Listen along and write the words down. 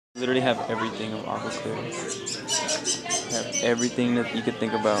Literally have everything of aqua clear. Have everything that you could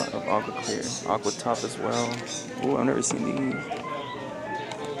think about of aqua clear. Aqua top as well. Oh, I've never seen these.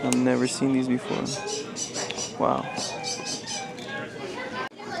 I've never seen these before. Wow.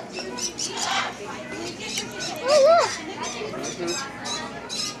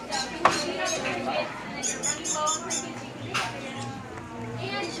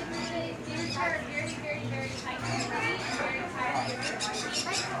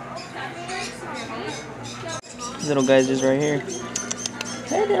 Little guy's just right here.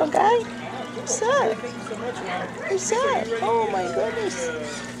 Hey, little guy. What's up? What's up? Oh my goodness.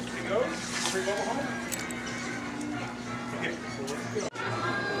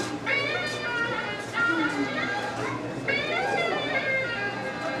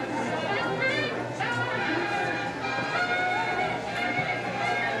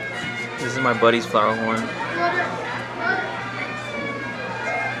 This is my buddy's flower horn.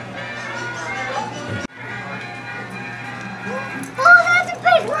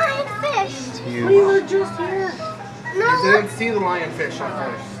 We were just here. No. You didn't see the lionfish at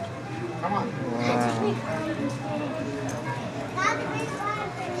first. Come on. Wow.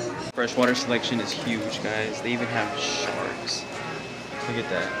 Freshwater selection is huge, guys. They even have sharks. Look at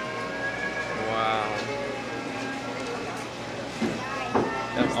that. Wow.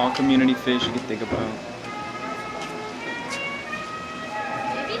 They have all community fish you can think about.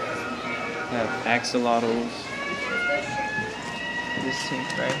 They have axolotls. This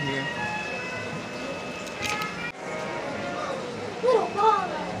tank right here.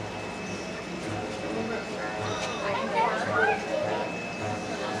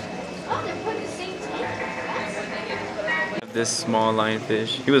 This small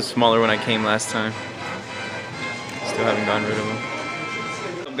lionfish. He was smaller when I came last time. Still haven't gotten rid of him.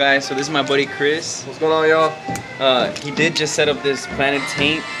 What's up, guys? So this is my buddy Chris. What's going on, y'all? He did just set up this planted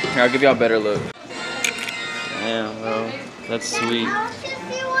tank. Here, I'll give y'all a better look. Damn, bro. That's sweet.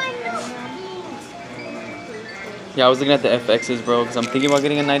 Yeah, I was looking at the FXs, bro, because I'm thinking about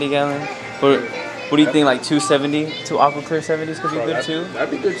getting a 90 gallon. But what do you think, like 270? Two Aqua Clear 70s could be good too?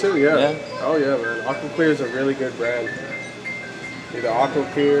 That'd be good too, yeah. Oh yeah, man. Aqua Clear is a really good brand. Either Aqua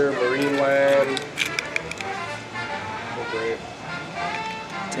Clear, Marine Land. Oh, great.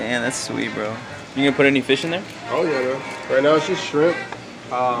 Damn, that's sweet, bro. You gonna put any fish in there? Oh yeah, man. Right now it's just shrimp.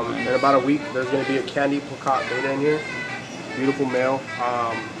 In about a week, there's gonna be a candy placate beta in here. Beautiful male.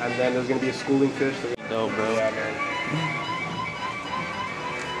 And then there's gonna be a schooling fish. Dope, bro. Yeah, man.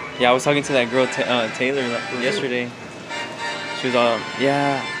 Yeah, I was talking to that girl, Taylor, yesterday. She was all,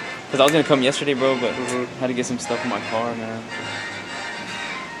 yeah. Because I was going to come yesterday, bro, but had to get some stuff in my car, man.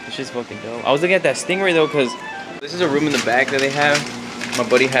 It's just fucking dope. I was looking at that stingray, though, because this is a room in the back that they have. My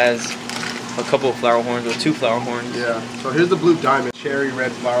buddy has a couple of flower horns, or 2 flower horns. Yeah. So here's the blue diamond, cherry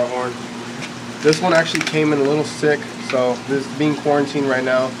red flower horn. This one actually came in a little sick, so this is being quarantined right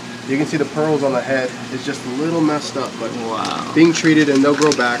now. You can see the pearls on the head. It's just a little messed up, but wow. Being treated and they'll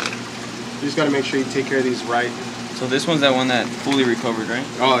grow back. You just gotta make sure you take care of these right. So this one's that one that fully recovered, right?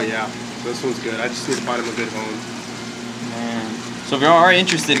 Oh yeah, this one's good. I just need to find him a good home. Man. So if you are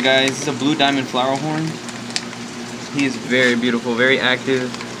interested, guys, this is a blue diamond flower horn. He is very beautiful, very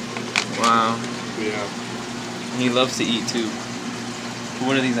active. Wow. Yeah. And he loves to eat too.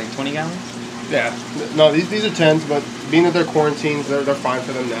 What are these, like 20 gallons? Yeah. No, these are 10s, but being that they're quarantined, they're fine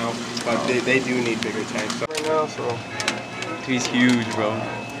for them now. But they do need bigger tanks right now, so. He's huge, bro.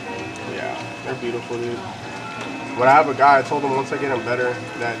 Yeah, they're beautiful, dude. When I have a guy, I told him once I get him better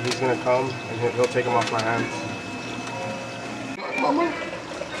that he's gonna come and he'll take him off my hands. Mama.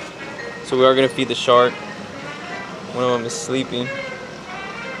 So we are gonna feed the shark. One of them is sleeping.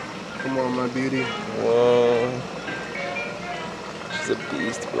 Come on, my beauty. Whoa. She's a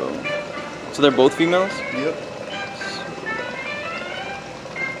beast, bro. So they're both females? Yep.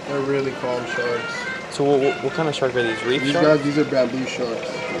 They're really calm sharks. So what kind of shark are these? Reef sharks? These are bamboo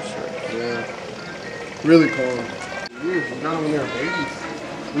sharks. Yeah. Really calm. Dude, we got them when they were babies.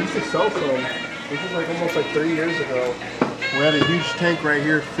 We used to sell some. This was like almost like 3 years ago. We had a huge tank right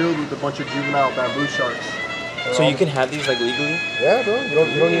here filled with a bunch of juvenile bamboo sharks. So you can have these like legally? Yeah, bro. You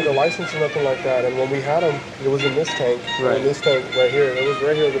don't need a license or nothing like that. And when we had them, it was in this tank. Right. In this tank right here. It was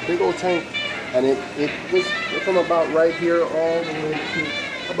right here, the big old tank. And it was from about right here all the way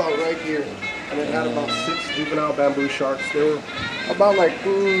to about right here. And it had about 6 juvenile bamboo sharks. They were about like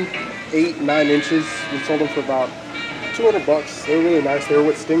 8, 9 inches. We sold them for about $200. They were really nice. They were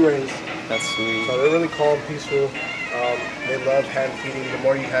with stingrays. That's sweet. So they're really calm, peaceful. They love hand feeding. The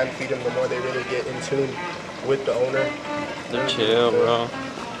more you hand feed them, the more they really get in tune with the owner. They're chill, bro.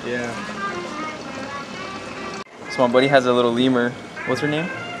 Yeah. So my buddy has a little lemur. What's her name?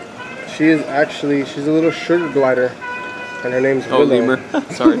 She is actually, she's a little sugar glider, and her name's Willow. Oh, lemur.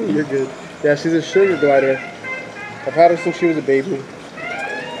 Sorry. You're good. Yeah, she's a sugar glider. I've had her since she was a baby.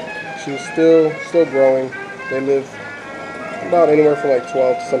 She's still growing. They live about anywhere from like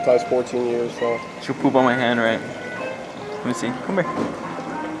 12 to sometimes 14 years. So She'll poop on my hand, right? Let me see. Come here.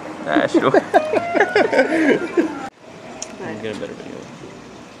 Ah, she don't. I'll get a better video.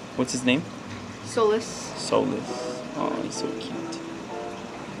 What's his name? Solus. Solus. Oh, he's so cute.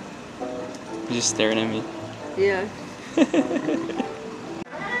 He's just staring at me. Yeah.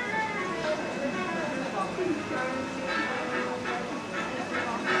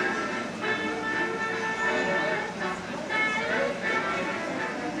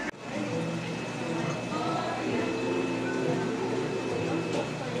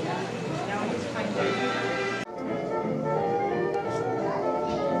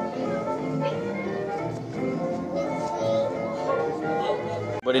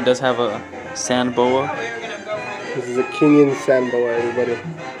 But he does have a sand boa. this is a Kenyan sand boa, everybody.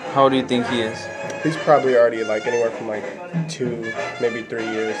 How old do you think he is? He's probably already like anywhere from like 2, maybe 3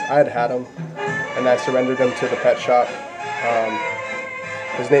 years. I had him, and I surrendered him to the pet shop.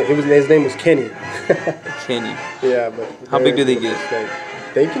 His name was Kenny. Kenny. Yeah, but How big do they get?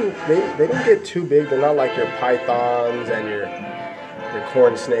 They don't get too big. They're not like your pythons and your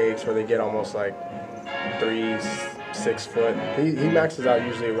corn snakes, where they get almost like 3-6 foot. He maxes out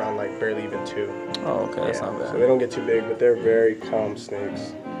usually around like barely even 2. Oh, okay, that's not bad. So they don't get too big, but they're very calm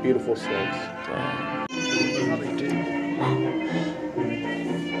snakes. Beautiful snakes.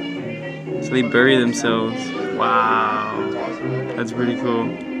 So they bury themselves. Wow. That's pretty cool.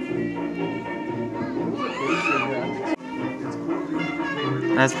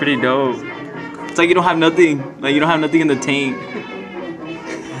 That's pretty dope. It's like you don't have nothing. Like you don't have nothing in the tank.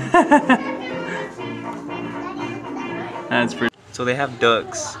 That's pretty. So they have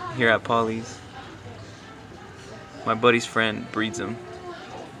ducks here at Pollys. My buddy's friend breeds them.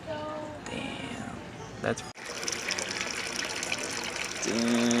 Damn. That's.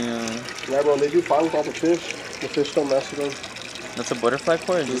 Damn. Yeah, bro, they do fine with all the fish. The fish don't mess with them. That's a butterfly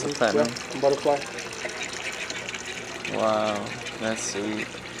core or just a platinum? Yeah, butterfly. Wow, that's sweet.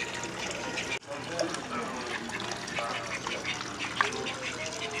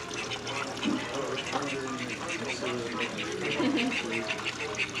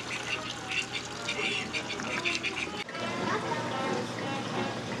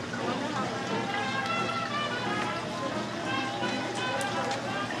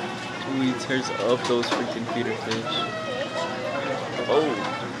 Ooh, he tears up those freaking feeder fish. Oh.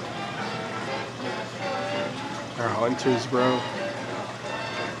 They're hunters, bro.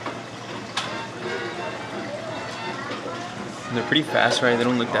 And they're pretty fast, right? They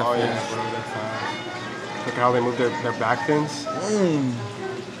don't look that fast. Yeah, bro, they're fast. Look at how they move their back fins.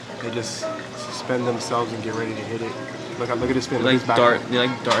 They just suspend themselves and get ready to hit it. Look at his fin. They like dart. They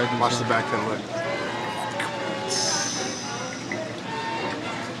like dart. Watch the back fin. Look.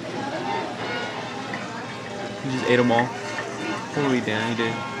 He just ate them all. Holy damn, he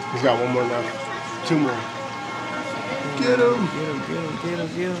did. He's got one more left. 2 more. Get him! Get him, get him, get him,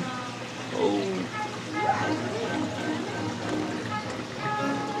 get him. Oh.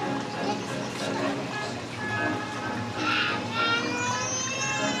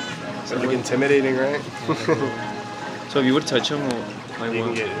 So like intimidating, right? So if you would touch him, like You what?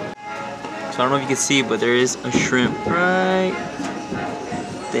 can get it. So I don't know if you can see, but there is a shrimp right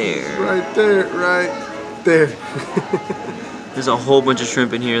there. Right there, right there. There's a whole bunch of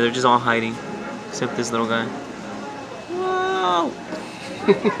shrimp in here. They're just all hiding, except this little guy. Wow.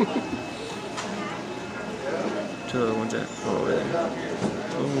 Two other ones at over there.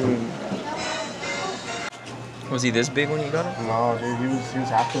 Boom. Was he this big when you got him? No, dude, he was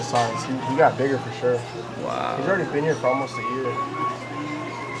half this size. He got bigger for sure. Wow. He's already been here for almost a year.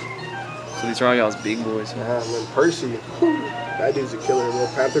 So these are all y'all's big boys. Huh? Yeah, and then Percy, that dude's a killer, little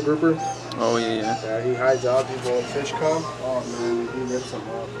panther grouper. Oh yeah, yeah. Yeah, he hides out people when fish come. Oh man, he rips them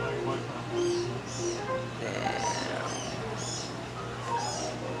up.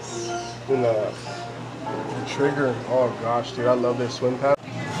 And the trigger, oh gosh, dude, I love their swim pattern.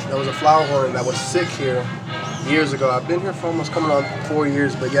 There was a flower horn that was sick here years ago. I've been here for almost coming on 4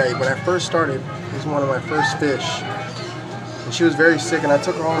 years, but yeah, when I first started, it was one of my first fish. And she was very sick, and I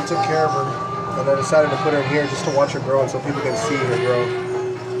took her home and took care of her. And I decided to put her in here just to watch her grow and so people can see her grow.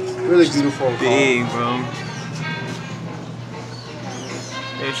 Really beautiful and big, bro.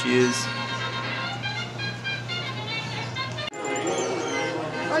 There she is.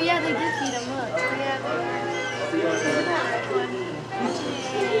 Oh yeah, they did feed him. Look. Yeah,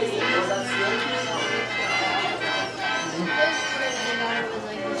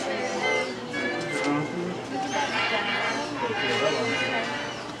 they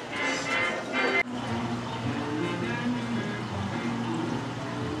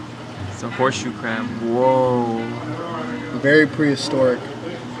It's a horseshoe crab. Whoa. Very prehistoric.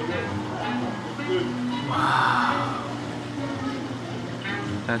 Wow.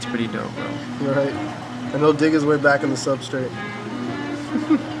 That's pretty dope, bro. Right. And he'll dig his way back in the substrate.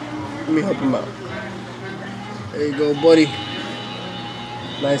 Let me help him out. There you go, buddy.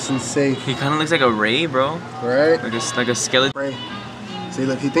 Nice and safe. He kind of looks like a ray, bro. Right? Like a skeleton. Ray. See,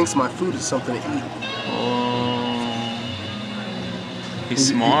 look, he thinks my food is something to eat. Oh. He's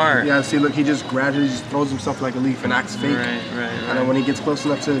smart. Yeah, see, look, he just gradually just throws himself like a leaf and acts fake. Right. And then when he gets close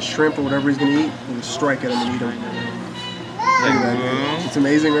enough to shrimp or whatever he's gonna eat, he just strike at him and eat him. Look at that. It's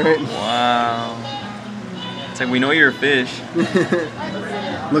amazing, right? Wow. It's like we know you're a fish.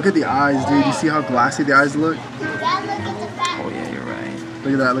 Look at the eyes, dude. You see how glassy the eyes look? Oh yeah, you're right.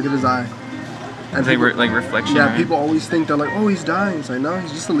 Look at that. Look at his eye. And It's people, like reflection. yeah, right? people always think they're like, oh, he's dying. It's like, no,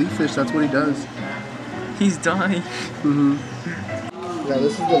 he's just a leaf fish. That's what he does. He's dying. Mm-hmm. Yeah,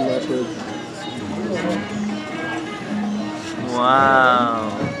 this is the leopard. Wow.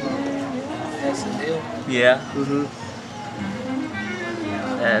 That's the deal. Yeah. Mm-hmm.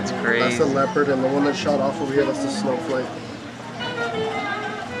 That's That's crazy. the leopard, and the one that shot off over here, that's the snowflake.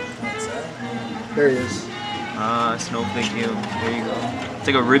 There he is. Ah, snowflake eel. There you go. It's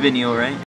like a ribbon eel, right?